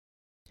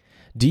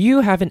Do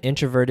you have an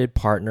introverted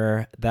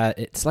partner that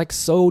it's like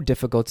so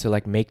difficult to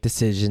like make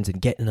decisions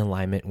and get in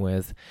alignment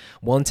with?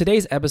 Well, in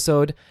today's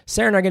episode,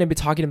 Sarah and I are going to be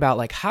talking about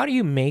like how do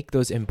you make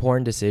those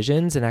important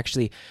decisions and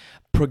actually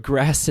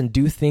progress and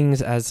do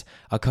things as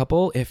a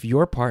couple if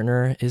your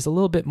partner is a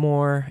little bit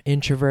more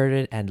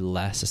introverted and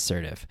less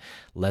assertive.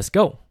 Let's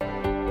go.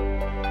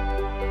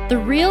 The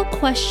real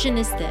question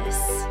is this: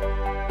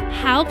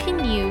 how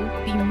can you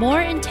be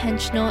more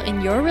intentional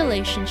in your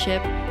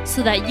relationship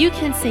so that you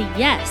can say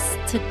yes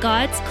to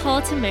God's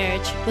call to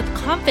marriage with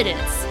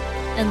confidence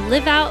and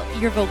live out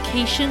your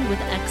vocation with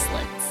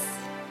excellence?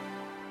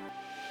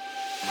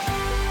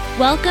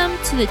 Welcome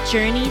to the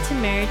Journey to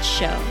Marriage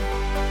show.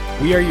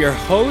 We are your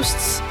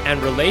hosts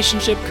and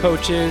relationship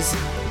coaches,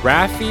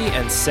 Rafi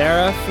and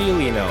Sarah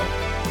Fiolino.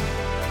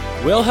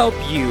 We'll help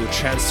you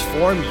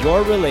transform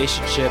your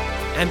relationship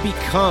and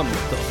become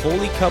the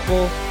holy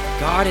couple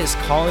God is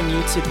calling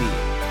you to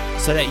be,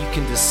 so that you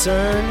can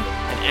discern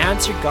and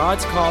answer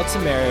God's call to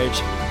marriage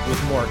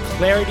with more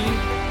clarity,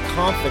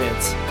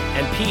 confidence,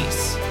 and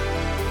peace.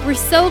 We're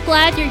so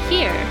glad you're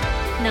here.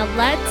 Now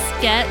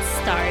let's get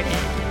started.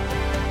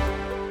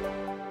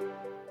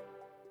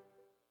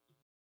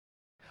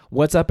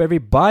 What's up,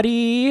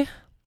 everybody?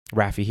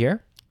 Rafi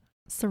here.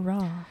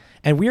 Sarah.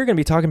 And we are going to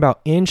be talking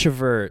about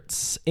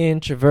introverts.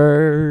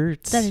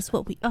 That is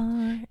what we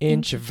are.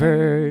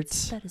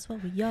 Introverts. That is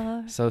what we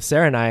are. So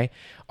Sarah and I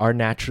are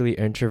naturally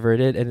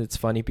introverted, and it's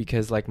funny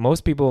because like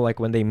most people,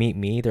 like when they meet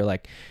me, they're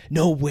like,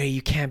 no way,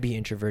 you can't be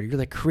introverted. You're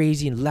like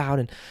crazy and loud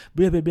and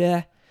blah, blah,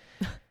 blah.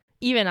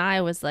 Even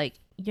I was like,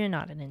 you're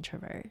not an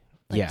introvert.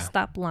 Like, Yeah.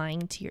 Stop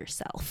lying to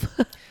yourself.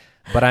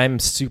 But I'm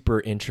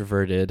super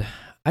introverted.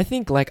 I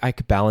think like I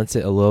could balance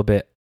it a little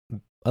bit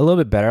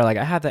better. Like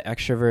I have that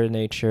extroverted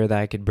nature that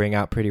I could bring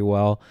out pretty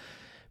well,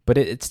 but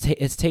it's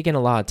taken a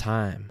lot of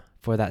time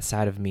for that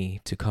side of me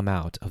to come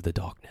out of the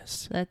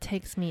darkness. That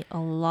takes me a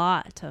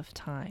lot of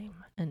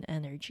time and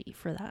energy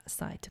for that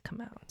side to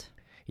come out.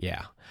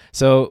 Yeah.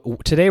 So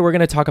today we're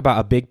going to talk about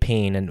a big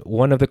pain, and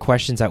one of the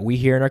questions that we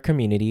hear in our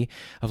community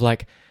of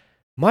like,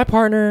 my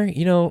partner,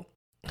 you know,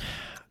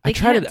 I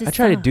try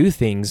to do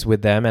things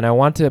with them, and I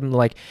want to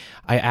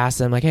I ask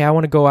them like, hey, I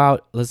want to go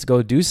out. Let's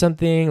go do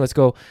something. Let's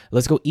go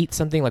eat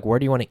something. Like, where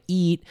do you want to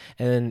eat?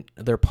 And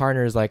their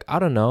partner is like, I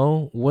don't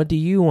know. What do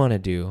you want to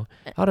do?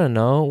 I don't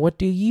know. What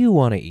do you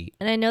want to eat?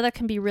 And I know that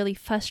can be really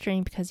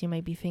frustrating because you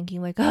might be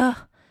thinking like,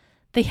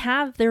 they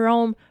have their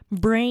own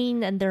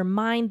brain and their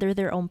mind. They're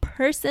their own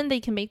person. They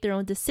can make their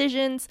own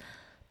decisions,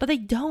 but they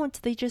don't.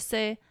 They just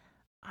say,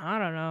 I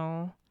don't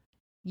know.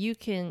 You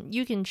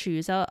can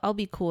choose. I'll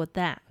be cool with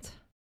that.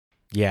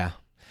 Yeah.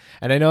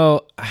 And I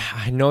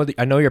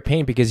know your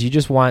pain because you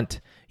just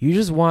want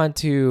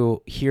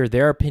to hear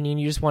their opinion.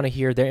 You just want to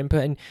hear their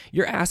input, and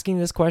you're asking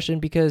this question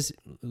because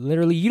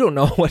literally you don't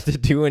know what to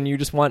do, and you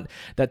just want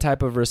that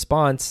type of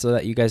response so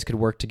that you guys could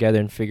work together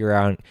and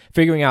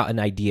figuring out an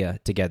idea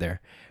together,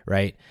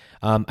 right?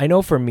 I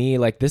know for me,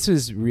 like this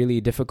was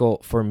really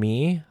difficult for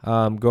me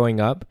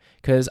growing up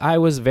because I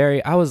was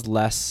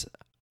less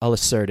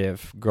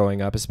assertive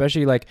growing up,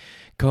 especially like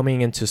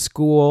coming into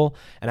school,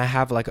 and I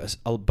have like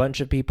a bunch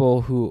of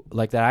people who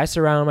like that I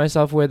surround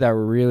myself with that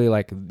were really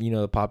like, you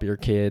know, the popular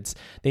kids.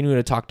 They knew how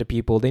to talk to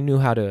people. They knew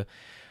how to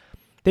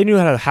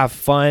have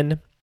fun.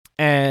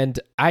 And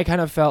I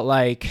kind of felt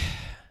like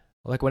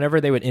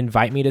whenever they would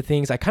invite me to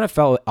things, I kind of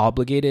felt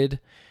obligated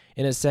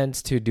in a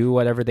sense to do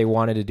whatever they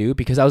wanted to do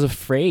because I was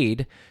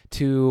afraid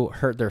to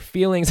hurt their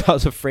feelings. I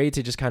was afraid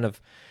to just kind of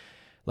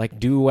like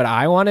do what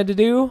I wanted to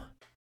do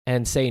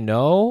and say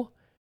no.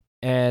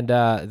 And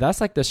that's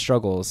like the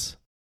struggles.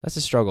 That's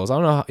the struggles. I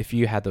don't know if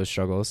you had those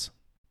struggles.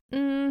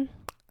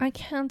 I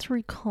can't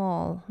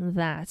recall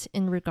that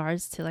in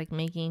regards to like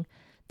making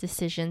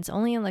decisions,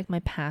 only in like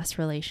my past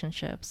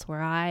relationships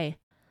where I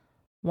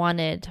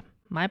wanted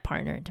my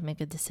partner to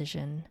make a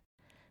decision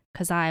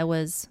because I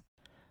was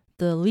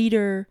the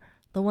leader,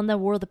 the one that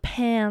wore the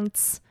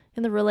pants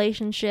in the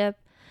relationship.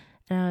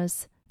 And I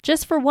was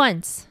just for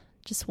once,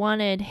 just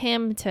wanted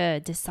him to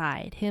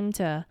decide, him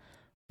to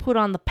put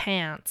on the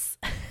pants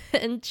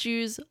and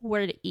choose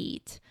where to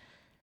eat.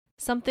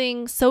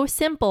 Something so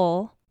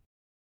simple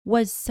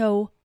was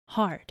so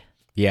hard.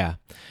 Yeah.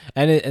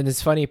 And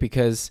it's funny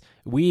because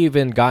we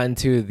even got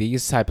into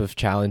these type of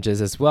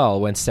challenges as well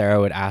when Sarah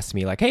would ask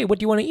me like, hey, what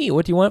do you want to eat?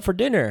 What do you want for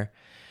dinner?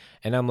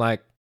 And I'm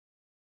like,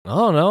 I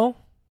don't know.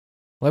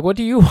 Like, what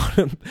do you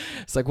want?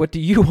 It's like, what do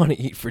you want to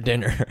eat for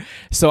dinner?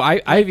 So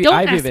I've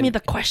ask me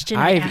the question.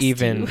 I've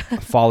even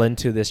fallen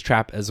into this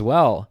trap as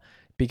well.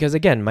 Because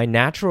again, my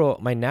natural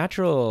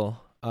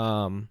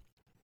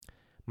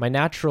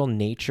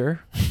nature,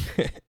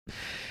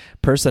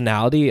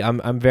 personality,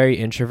 I'm very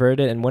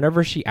introverted, and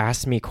whenever she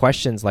asks me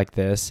questions like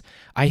this,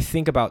 I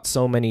think about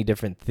so many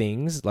different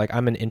things. Like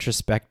I'm an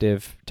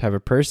introspective type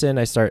of person.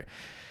 I start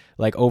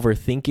like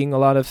overthinking a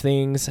lot of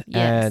things,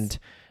 yes.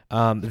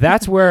 And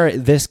that's where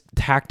this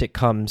tactic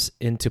comes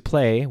into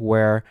play.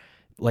 Where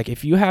like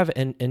if you have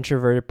an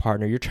introverted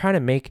partner, you're trying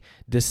to make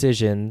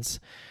decisions.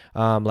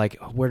 Like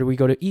where do we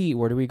go to eat?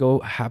 Where do we go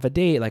have a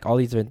date? Like all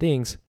these different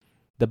things.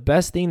 the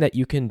best thing that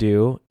you can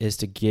do is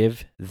to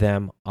give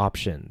them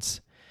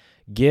options.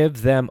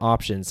 Give them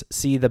options.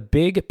 See, the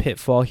big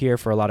pitfall here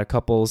for a lot of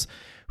couples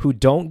who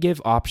don't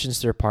give options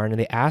to their partner,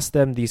 they ask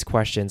them these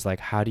questions like,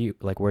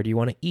 where do you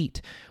want to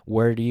eat?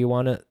 Where do you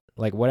want to,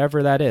 like,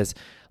 whatever that is.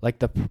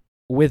 Like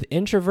with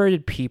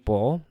introverted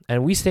people,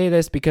 and we say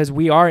this because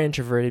we are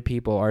introverted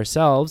people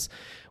ourselves,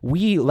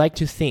 we like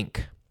to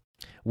think.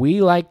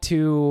 We like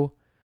to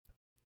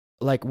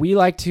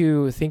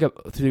think of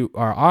through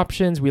our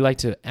options. We like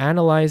to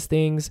analyze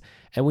things,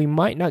 and we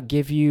might not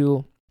give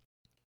you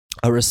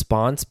a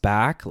response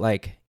back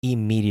like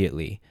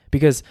immediately.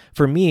 Because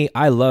for me,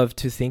 I love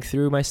to think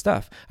through my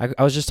stuff.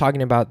 I was just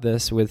talking about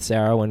this with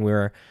Sarah when we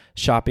were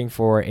shopping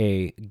for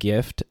a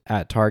gift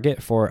at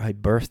Target for a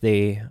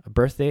birthday.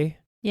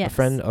 Yes. A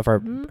friend of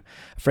our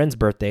friend's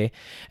birthday,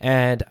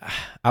 and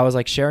I was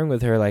like sharing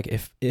with her like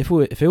if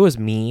it was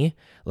me,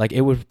 like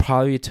it would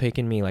probably have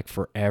taken me like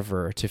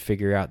forever to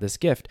figure out this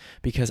gift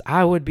because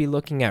I would be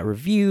looking at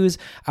reviews,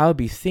 I would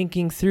be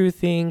thinking through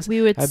things.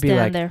 We would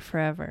stand there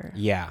forever.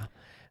 Yeah.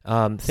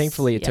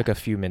 Thankfully it took a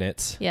few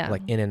minutes. Yeah.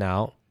 Like in and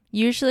out.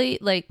 Usually,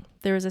 like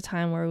there was a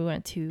time where we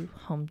went to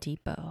Home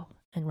Depot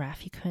and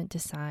Rafi couldn't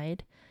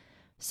decide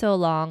so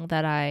long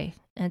that I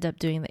end up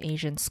doing the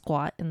Asian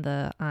squat in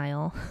the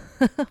aisle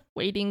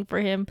waiting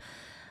for him.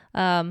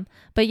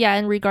 But yeah,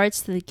 in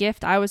regards to the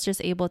gift, I was just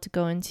able to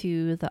go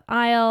into the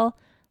aisle,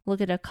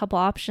 look at a couple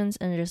options,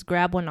 and just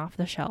grab one off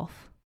the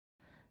shelf.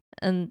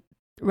 And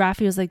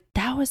Rafi was like,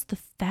 that was the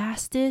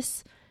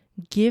fastest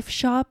gift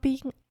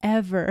shopping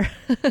ever.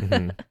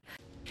 Mm-hmm.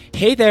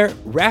 Hey there,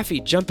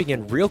 Rafi jumping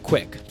in real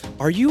quick.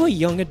 Are you a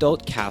young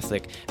adult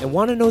Catholic and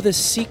want to know the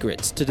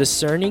secrets to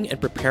discerning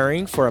and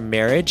preparing for a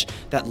marriage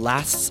that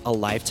lasts a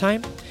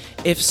lifetime?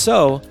 If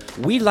so,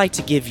 we'd like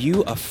to give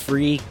you a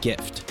free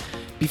gift.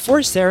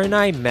 Before Sarah and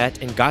I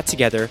met and got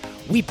together,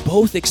 we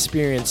both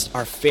experienced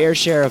our fair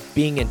share of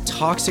being in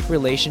toxic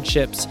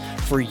relationships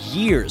for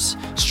years,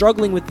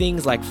 struggling with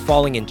things like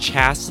falling in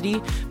chastity,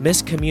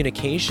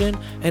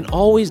 miscommunication, and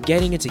always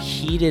getting into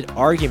heated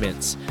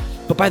arguments.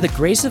 But by the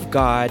grace of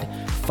God,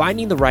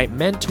 finding the right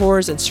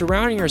mentors and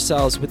surrounding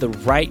ourselves with the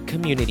right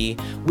community,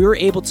 we were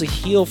able to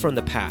heal from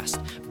the past,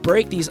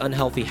 break these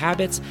unhealthy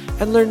habits,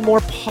 and learn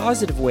more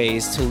positive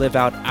ways to live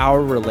out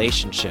our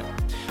relationship.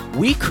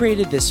 We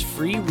created this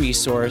free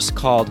resource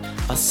called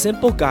A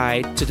Simple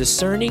Guide to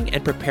Discerning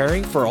and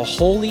Preparing for a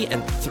Holy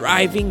and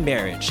Thriving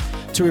Marriage,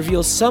 to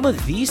reveal some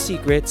of these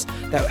secrets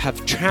that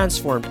have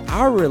transformed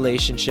our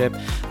relationship,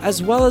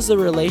 as well as the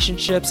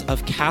relationships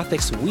of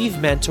Catholics we've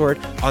mentored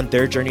on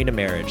their journey to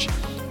marriage.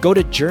 Go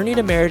to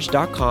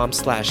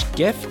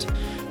journeytomarriage.com/gift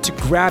to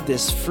grab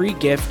this free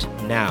gift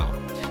now.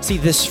 See,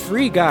 this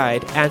free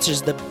guide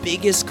answers the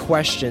biggest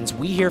questions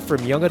we hear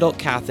from young adult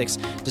Catholics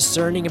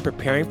discerning and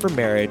preparing for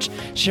marriage,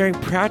 sharing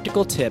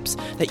practical tips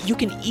that you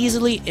can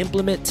easily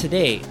implement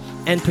today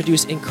and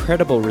produce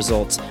incredible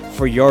results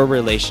for your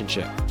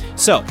relationship.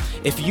 So,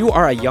 if you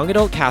are a young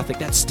adult Catholic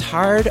that's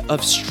tired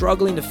of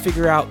struggling to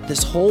figure out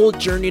this whole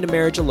journey to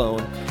marriage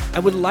alone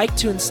and would like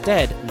to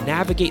instead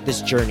navigate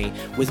this journey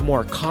with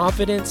more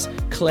confidence,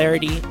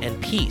 clarity,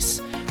 and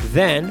peace,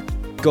 then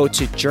go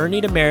to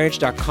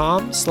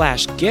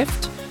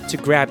journeytomarriage.com/gift to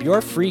grab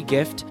your free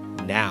gift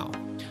now.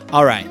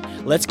 All right,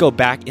 let's go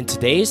back in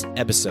today's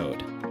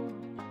episode.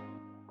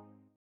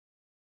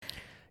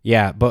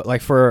 Yeah, but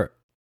like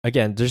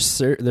again, there's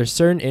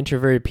certain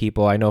introverted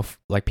people I know,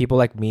 like people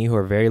like me who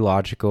are very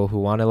logical, who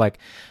want to like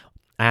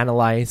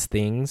analyze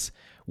things,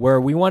 where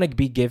we want to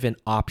be given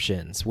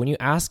options. When you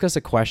ask us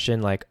a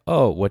question like,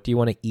 oh, what do you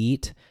want to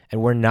eat?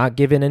 And we're not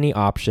given any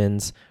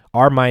options,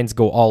 our minds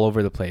go all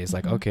over the place.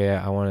 Like, okay,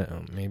 I want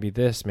to maybe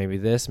this, maybe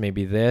this,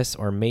 maybe this,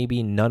 or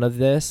maybe none of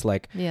this.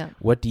 Like,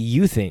 what do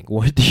you think?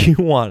 What do you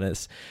want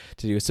us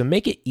to do? So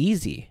make it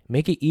easy.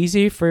 Make it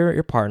easy for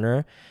your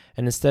partner.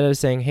 And instead of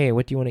saying, hey,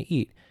 what do you want to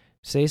eat?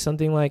 Say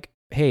something like,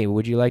 hey,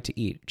 would you like to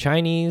eat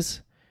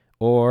Chinese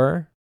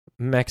or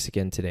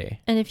Mexican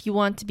today? And if you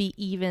want to be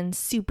even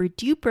super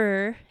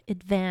duper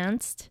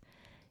advanced,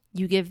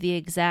 you give the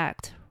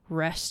exact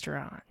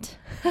restaurant.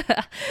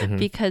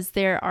 Because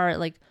there are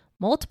like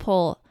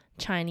multiple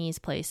Chinese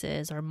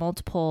places or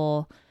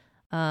multiple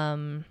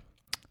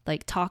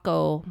like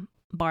taco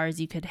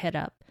bars you could hit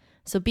up.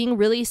 So being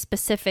really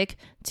specific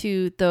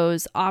to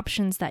those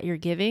options that you're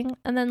giving,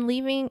 and then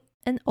leaving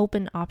an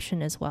open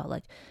option as well.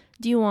 Like,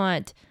 do you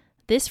want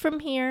this from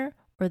here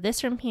or this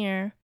from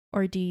here,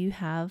 or do you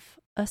have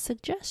a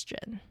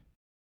suggestion?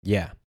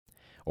 Yeah.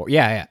 Or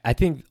yeah, I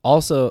think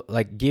also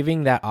like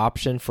giving that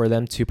option for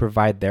them to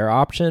provide their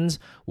options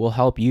will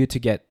help you to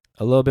get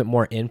a little bit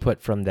more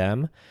input from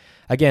them.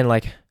 Again,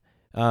 like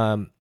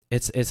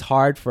it's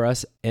hard for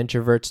us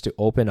introverts to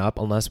open up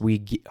unless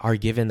we are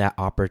given that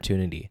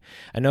opportunity.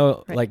 I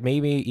know, right. Like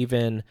maybe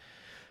even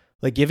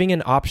like giving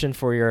an option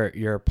for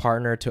your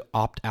partner to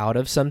opt out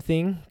of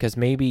something, because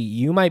maybe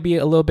you might be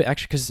a little bit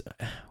extra, because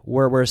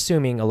we're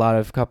assuming a lot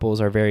of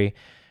couples are very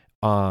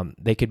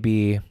they could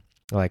be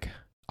like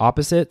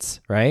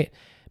opposites, right?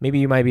 Maybe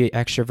you might be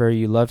extrovert,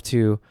 you love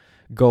to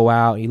go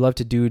out, you love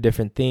to do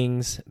different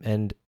things,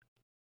 and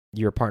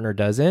your partner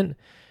doesn't,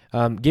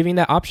 giving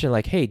that option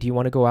like, hey, do you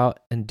want to go out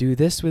and do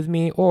this with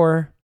me?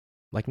 Or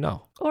like,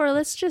 no. Or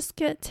let's just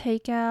get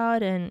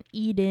takeout and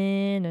eat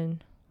in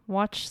and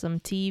watch some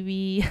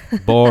TV.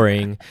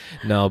 Boring.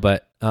 No,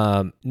 but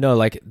no,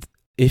 like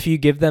if you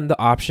give them the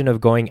option of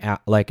going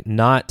out, like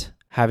not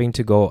having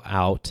to go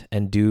out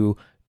and do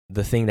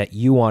the thing that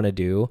you want to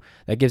do,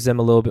 that gives them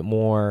a little bit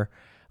more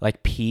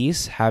like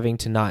peace, having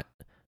to not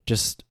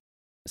just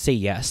say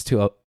yes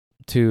to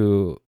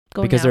Going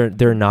because out.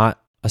 they're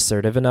not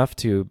assertive enough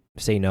to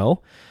say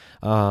no.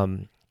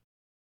 And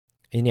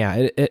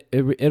yeah,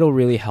 it'll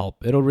really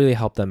help. It'll really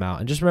help them out.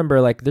 And just remember,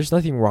 like, there's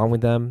nothing wrong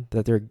with them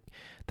that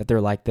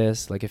they're like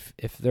this. Like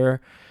if they're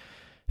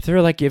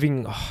like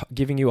giving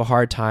you a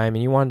hard time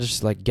and you want to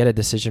just like get a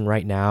decision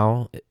right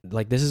now,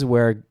 like this is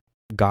where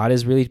God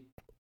is really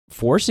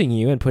forcing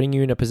you and putting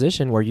you in a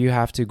position where you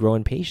have to grow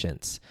in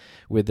patience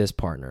with this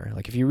partner.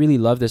 Like if you really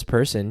love this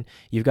person,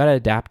 you've got to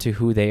adapt to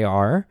who they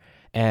are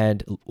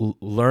and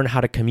learn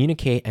how to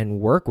communicate and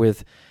work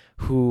with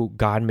who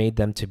God made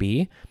them to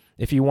be.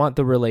 If you want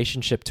the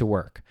relationship to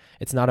work,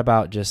 it's not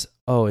about just,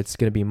 oh, it's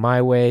going to be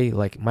my way.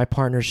 Like my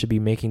partner should be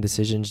making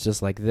decisions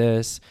just like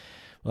this.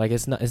 Like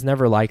it's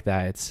never like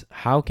that. It's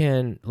how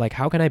can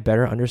I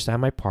better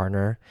understand my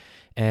partner,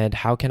 and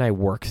how can I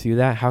work through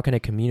that? How can I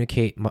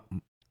communicate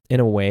in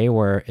a way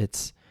where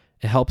it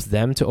helps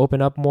them to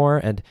open up more,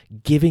 and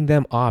giving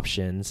them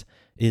options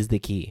is the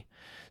key.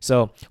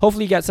 So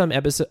hopefully you got some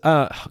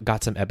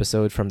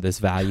episode from this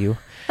value.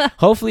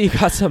 Hopefully you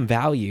got some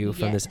value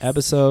from this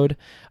episode.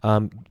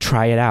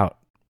 Try it out.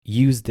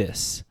 Use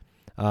this,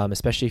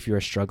 especially if you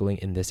are struggling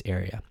in this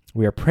area.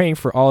 We are praying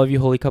for all of you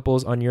holy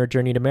couples on your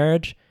journey to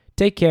marriage.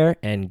 Take care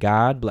and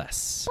God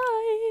bless.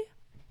 Bye.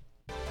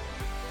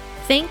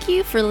 Thank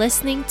you for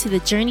listening to the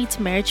Journey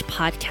to Marriage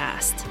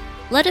podcast.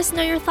 Let us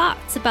know your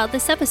thoughts about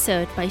this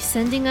episode by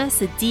sending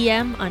us a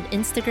DM on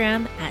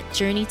Instagram at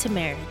Journey to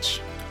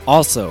Marriage.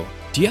 Also,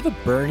 do you have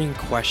a burning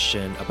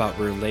question about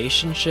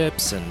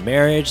relationships and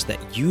marriage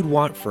that you'd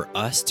want for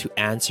us to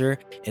answer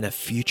in a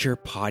future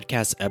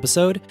podcast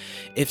episode?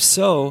 If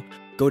so,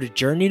 go to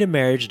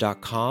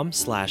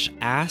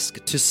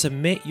journeytomarriage.com/ask to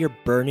submit your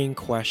burning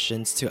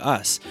questions to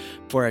us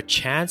for a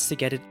chance to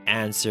get it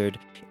answered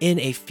in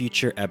a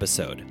future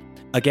episode.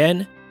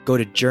 Again, go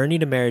to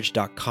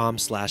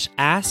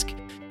journeytomarriage.com/ask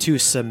to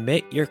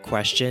submit your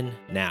question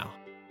now.